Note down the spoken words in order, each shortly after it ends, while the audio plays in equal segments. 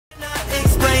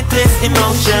this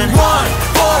emotion. 1,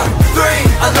 4, 3,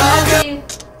 I love you.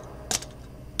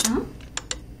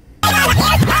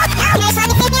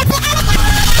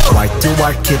 Why do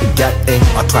I keep getting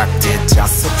attracted?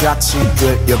 자석같이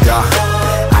끌려가.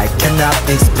 I cannot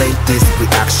explain this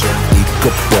reaction.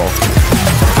 Kpop.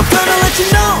 I'm gonna let you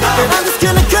know that I'm just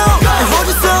gonna go and hold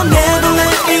you so never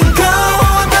letting go.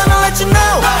 I'm gonna let you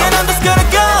know that I'm just gonna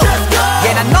go.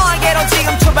 Yeah, 난 너에게로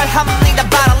지금 출발합니다.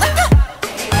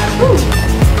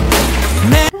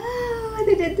 Oh,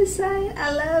 they did the sign.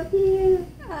 I love you.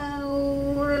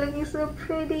 Oh, we're looking so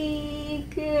pretty.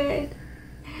 Good.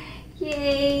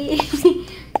 Yay.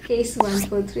 Case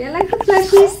 143. I like the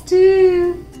plushies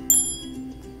too.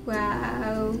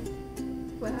 Wow.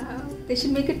 Wow. They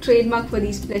should make a trademark for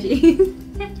these plushies.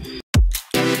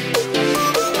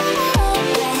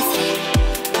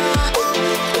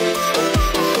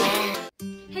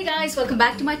 Hey guys, welcome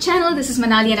back to my channel. This is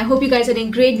Manali and I hope you guys are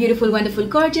doing great, beautiful, wonderful,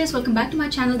 gorgeous. Welcome back to my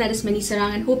channel. That is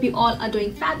ManyySarangh and hope you all are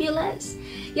doing fabulous.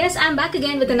 Yes, I'm back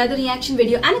again with another reaction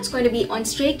video and it's going to be on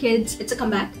Stray Kids. It's a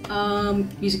comeback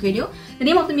music video. The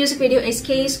name of the music video is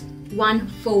Case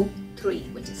 143,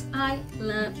 which is I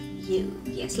Love You.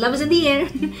 Yes, love is in the air.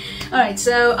 Alright,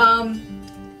 so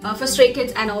for Stray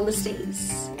Kids and all the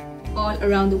stays all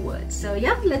around the world. So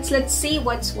yeah, let's see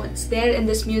what's there in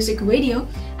this music video.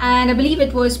 And I believe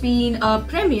it was being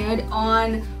premiered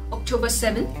on October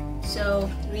 7th, so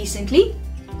recently.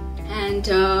 And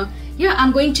yeah,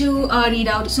 I'm going to read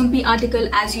out Sumpi article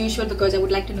as usual because I would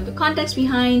like to know the context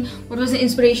behind, what was the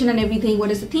inspiration and everything,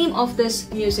 what is the theme of this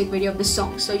music video, of the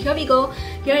song. So here we go.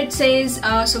 Here it says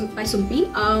by Sumpi,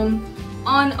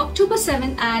 on October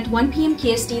 7th at 1 PM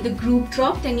KST, the group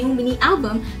dropped their new mini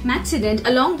album Maxident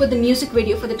along with the music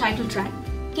video for the title track.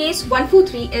 Case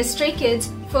 143 is Stray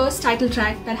Kids' first title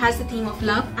track that has the theme of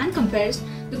love and compares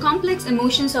the complex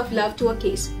emotions of love to a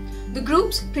case. The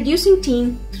group's producing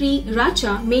team, 3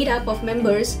 Racha, made up of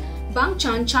members Bang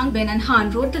Chan, Changbin and Han,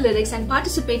 wrote the lyrics and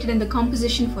participated in the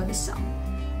composition for this song.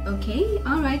 Okay,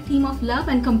 alright, theme of love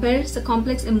and compares the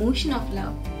complex emotion of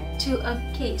love to a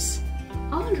case.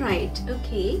 Alright,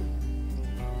 okay.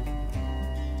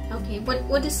 Okay,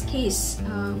 what is case?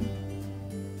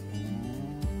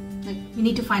 Like, we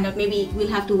need to find out. Maybe we'll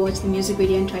have to watch the music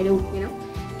video and try to, you know,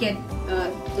 get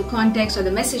the context or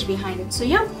the message behind it. So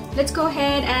yeah, let's go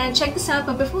ahead and check this out.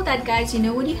 But before that, guys, you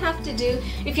know what you have to do.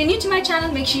 If you're new to my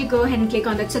channel, make sure you go ahead and click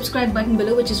on that subscribe button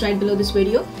below, which is right below this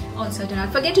video. Also, do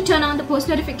not forget to turn on the post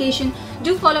notification.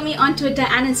 Do follow me on Twitter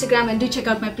and Instagram, and do check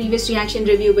out my previous reaction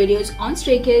review videos on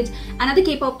Stray Kids and other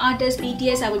K-pop artists,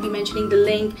 BTS. I will be mentioning the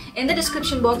link in the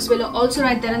description box below, also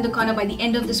right there in the corner by the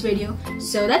end of this video.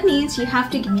 So that means you have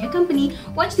to give me a company.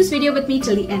 Watch this video with me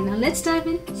till the end. Now let's dive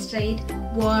in straight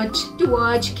to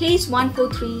watch Case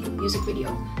 143 music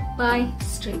video by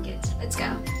Stray Kids. Let's go.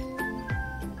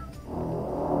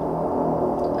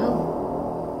 Oh,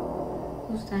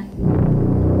 who's that?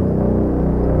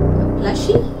 A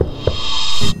plushie?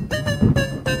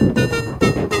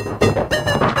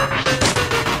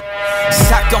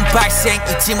 사건 발생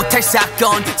잊지 못할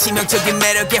사건 치명적인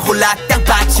매력에 홀라 땅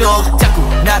빠져 자꾸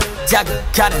나를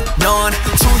자극하는 넌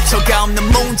출처가 없는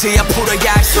문제야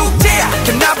풀어야 할 숙제야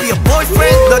Can I be a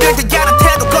boyfriend 너를 대하는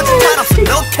태도 거짓말 없이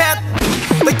no cap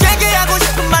너에게 하고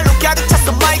싶은 말로 가득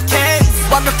찼어 my case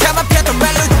완벽함만 피하던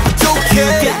멜로디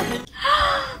부족해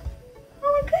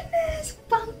Oh my goodness,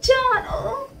 Bang Chan.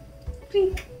 Oh,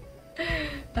 pink.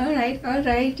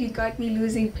 Alright, you got me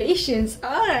losing patience.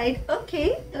 Alright,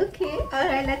 okay,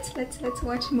 alright, let's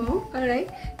watch more. Alright,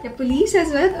 the police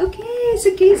as well. Okay, it's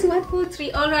a case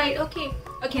 143. Alright, okay,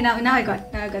 now I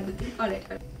got the thing. Alright.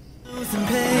 Losing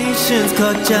patience,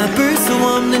 걷잡을 수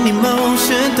없는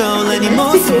emotion 떠올린 이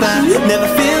모습 봐 Never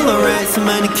feel alright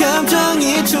수많은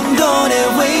감정이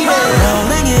충돌해 waiting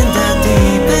Rolling in the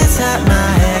deep inside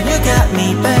my head You got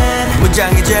me bad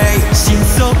문장이 제일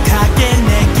신속하게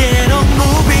내게로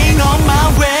moving on my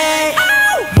way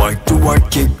Why do I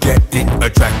keep getting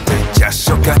attracted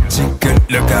자석같이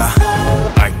끌려가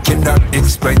I cannot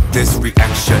explain this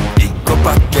reaction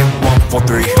이거밖에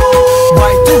 143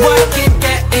 Why do I keep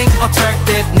getting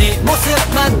attracted 네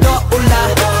모습만 떠올라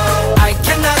I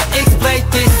cannot explain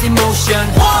this emotion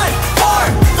 1, 4,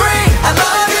 3, I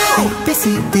love you A, B,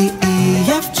 C, D, E,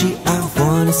 F, G, I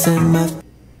wanna send my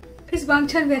Is Bang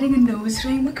Chan wearing a nose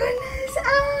ring? My goodness,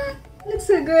 looks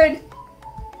so good.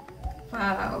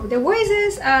 Wow, the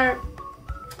voices are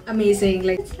amazing.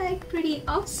 Like, it's like pretty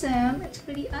awesome. It's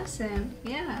pretty awesome.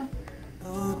 Yeah.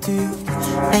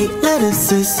 8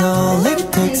 letters is all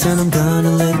it takes and I'm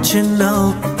gonna let you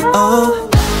know Oh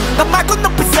나 말고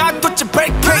높은 사도치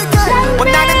breaking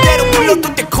원하는 대로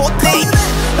불러도 돼 cold thing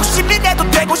욕심이라도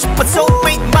되고 싶어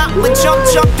soulmate 마음은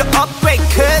점점 더 upgrade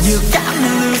cause You got me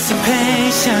losing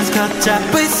patience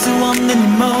걷잡을 수 없는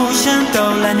emotion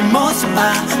떠올라는 모습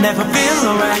I never feel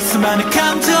alright 수많은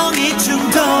감정이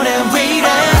충돌해 waiting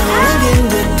I'm in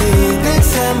the deep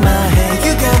inside my head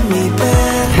You got me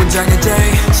back 문장의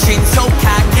day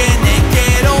신속하게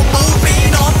내게로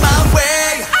moving on my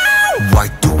way Why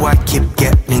do I keep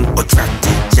getting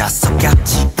attracted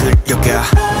자석같이 끌려가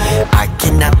I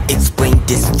cannot explain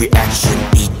this reaction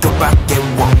이거밖에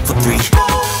 1, 2, 3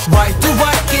 Why do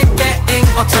I keep getting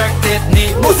attracted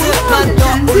네 모습만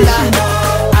떠올라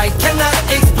I cannot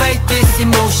explain this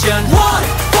emotion 1,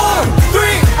 4,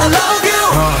 3 I love you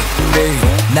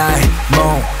나의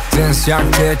모든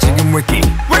상태 지금 wiki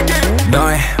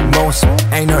너의 모습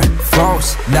ain't no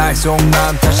flaws 나의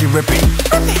속마음 다시 repeat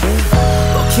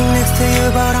Walking next to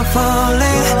you but I'm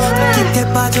falling 더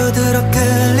깊게 빠져들어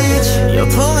끌리지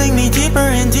You're pulling me deeper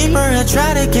and deeper I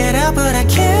try to get out but I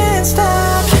can't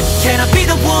stop Can I be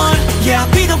the one? Yeah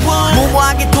I'll be the one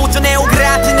무모하게 도전해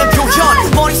오그라드는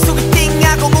표현 머릿속에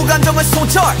띵하고 무감정은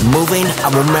소절 Moving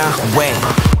I'm on my way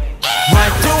Why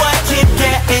do I keep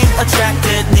getting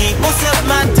attracted 네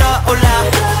모습만 떠올라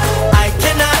I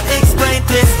cannot explain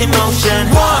this emotion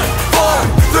 1, 4,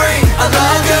 3 I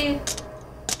love you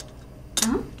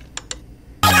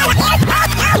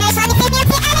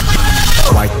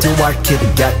Why do I keep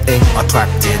getting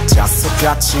attracted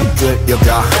자석같이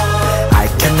끌려가 I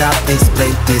cannot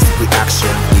explain this reaction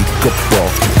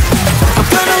Kpop I'm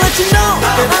gonna let you know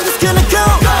that I'm just gonna go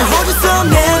and hold you so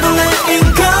never letting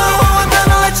go I'm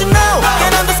gonna let you know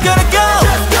and I'm just gonna go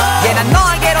Yeah 난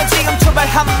너에게로 지금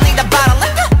출발합니다 But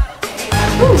let go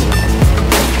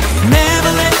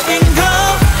Never letting go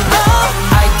oh,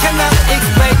 I cannot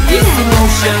explain this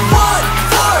emotion 1,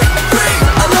 4, 3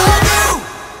 I love you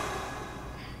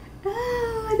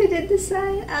Oh, they did the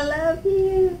sign. I love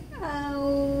you.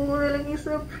 Oh, they're looking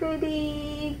so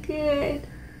pretty. Good.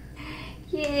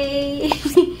 Yay.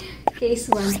 Case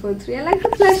 143. I like the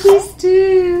plushies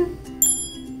too.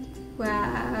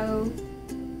 Wow.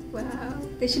 Wow.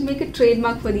 They should make a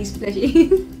trademark for these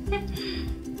plushies.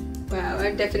 Wow,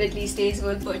 I definitely Stays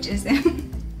will purchase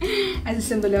them as a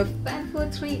symbol of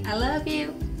 143. I love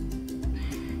you.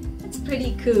 That's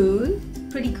pretty cool.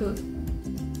 Pretty cool.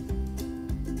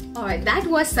 Alright, that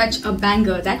was such a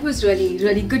banger. That was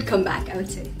really good comeback, I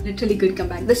would say. Literally good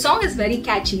comeback. The song is very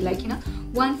catchy, like, you know,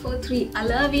 1, 4, 3, I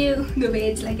love you. The way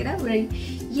it's like, you know, very,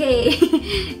 yay.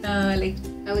 Like,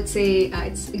 I would say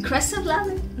it's aggressive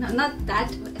love. No, not that.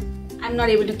 I'm not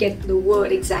able to get the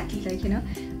word exactly, like, you know.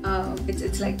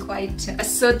 It's like quite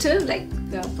assertive, like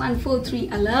 1, 4, 3,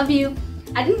 I love you.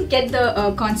 I didn't get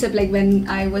the concept like when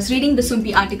I was reading the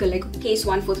Sumpi article, like case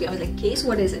 143. I was like, case,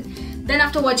 what is it? Then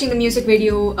after watching the music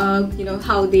video, you know,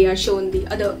 how they are shown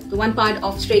the one part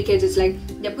of Stray Kids is like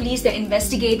the police, they're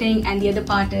investigating, and the other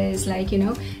part is like, you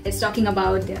know, it's talking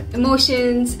about their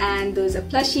emotions, and those are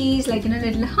plushies, like, you know,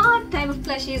 little heart type of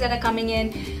plushies that are coming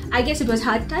in. I guess it was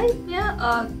heart type,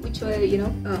 yeah, which were, you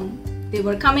know, they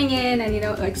were coming in and, you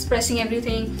know, expressing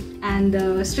everything, and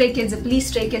the Stray Kids, the police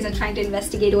Stray Kids are trying to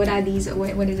investigate what are these,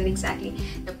 what is it exactly.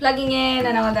 They're plugging in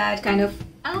and all that kind of.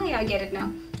 Oh yeah, I get it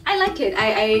now. I like it.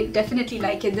 I definitely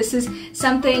like it. This is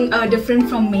something different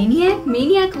from MANIAC.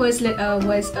 MANIAC was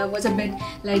a bit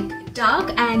like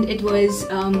dark, and it was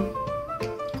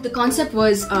the concept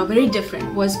was very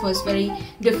different. Was very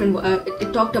different.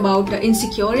 It talked about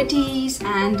insecurities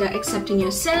and accepting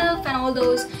yourself and all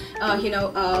those you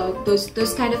know,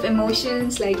 those kind of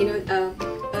emotions, like, you know,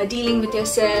 dealing with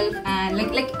yourself, and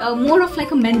like more of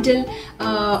like a mental.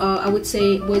 I would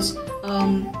say was.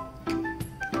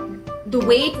 The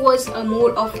weight was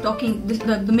more of talking. The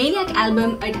MANIAC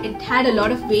album, it had a lot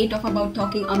of weight of about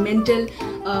talking mental,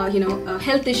 you know,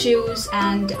 health issues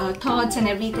and thoughts and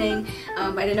everything,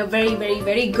 but in a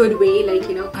very good way. Like,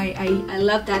 you know, I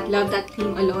love that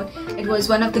theme a lot. It was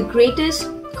one of the greatest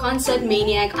concert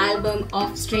MANIAC album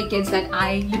of Stray Kids that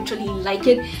I literally like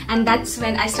it, and that's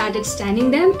when I started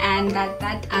standing them, and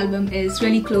that album is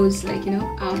really close. Like, you know,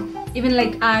 even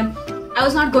like I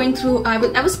was not going through, I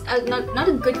was not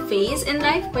a good phase in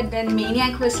life, but then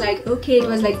MANIAC was like, okay, it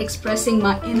was like expressing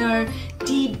my inner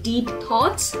deep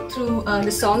thoughts through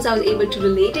the songs. I was able to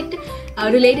relate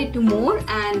it to more,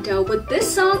 and with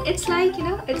this song, it's like, you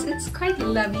know, it's quite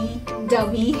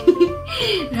lovey-dovey,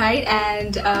 right?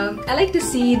 And I like to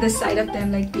see this side of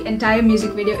them. Like, the entire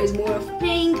music video is more of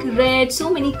pink, red, so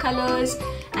many colors,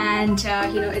 and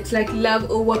you know, it's like love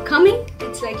overcoming.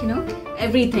 It's like, you know,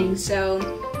 everything. So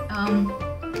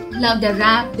love their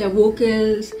rap, their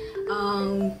vocals.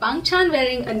 Bangchan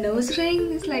wearing a nose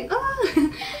ring is like,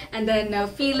 oh. And then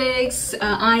Felix,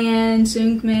 Ian,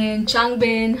 Seungmin,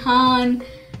 Changbin, Han,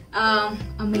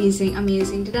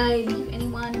 Amazing. Did I leave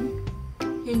anyone?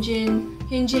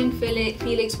 Hyunjin,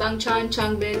 Felix, Bangchan,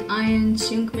 Changbin, Ian,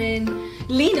 Seungmin,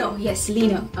 Lino. Yes,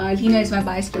 Lino. Lino is my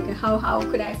bias trigger. How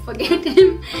could I forget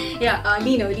him? Yeah,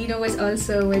 Lino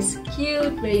was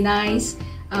cute, very nice.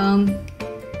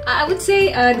 I would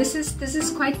say this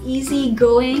is quite easy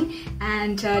going,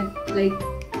 and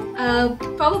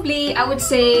probably I would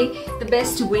say the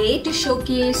best way to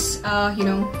showcase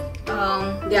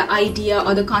their idea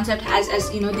or the concept,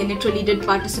 as you know, they literally did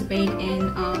participate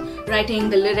in writing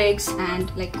the lyrics and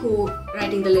like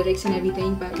co-writing the lyrics and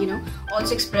everything, but you know,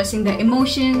 also expressing the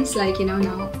emotions, like, you know,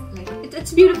 now like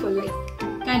it's beautiful, like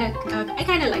I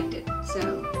kind of liked it.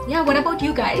 So yeah, what about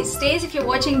you guys? Stays, if you're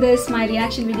watching this, my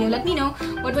reaction video, let me know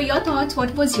what were your thoughts,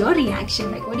 what was your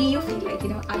reaction, like what do you feel like, you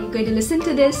know, are you going to listen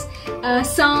to this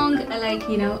song, like,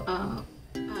 you know,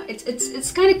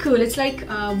 it's kind of cool. It's like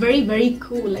very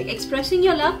cool, like expressing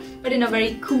your love but in a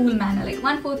very cool manner, like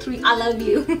 1 4 3 I love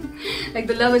you. Like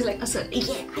the love is like, oh,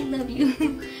 yeah, I love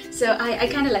you. So I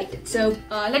kind of liked it. So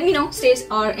let me know, Stace,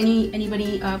 or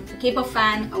anybody K-pop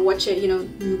fan or watcher, you know,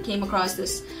 you came across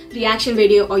this reaction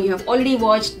video or you have already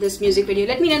watched this music video,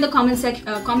 let me know in the comment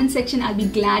section. I'll be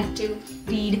glad to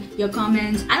read your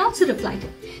comments and also reply to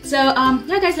it. So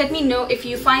yeah guys, let me know if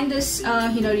you find this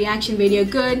reaction video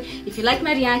good. If you like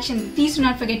my reaction, please do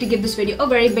not forget to give this video a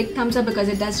very big thumbs up, because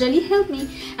it does really help me.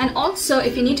 And also,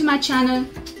 if you're new to my channel,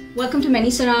 welcome to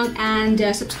ManyySarangh,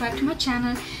 and subscribe to my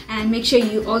channel, and make sure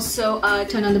you also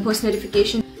turn on the post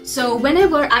notification, so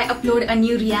whenever I upload a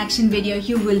new reaction video,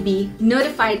 you will be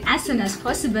notified as soon as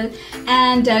possible.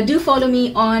 And do follow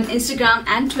me on Instagram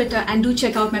and Twitter, and do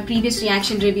check out my previous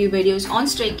reaction review videos on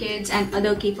Stray Kids and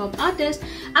other K-pop artists.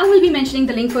 I will be mentioning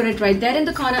the link for it right there in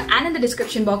the corner and in the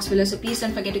description box below, so please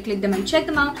don't forget to click them and check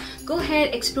them out. Go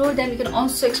ahead, explore them. You can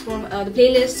also explore the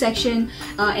playlist section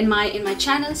in my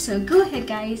channel. So go ahead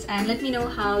guys, and let me know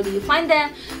how do you find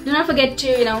them. Do not forget to,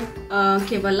 you know,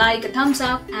 give a like, a thumbs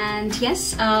up, and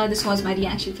yes, this was my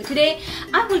reaction for today.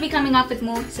 I will be coming up with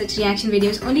more such reaction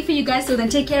videos only for you guys. Till then,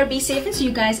 take care, be safe, and see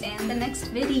you guys in the next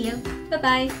video. Bye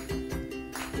bye.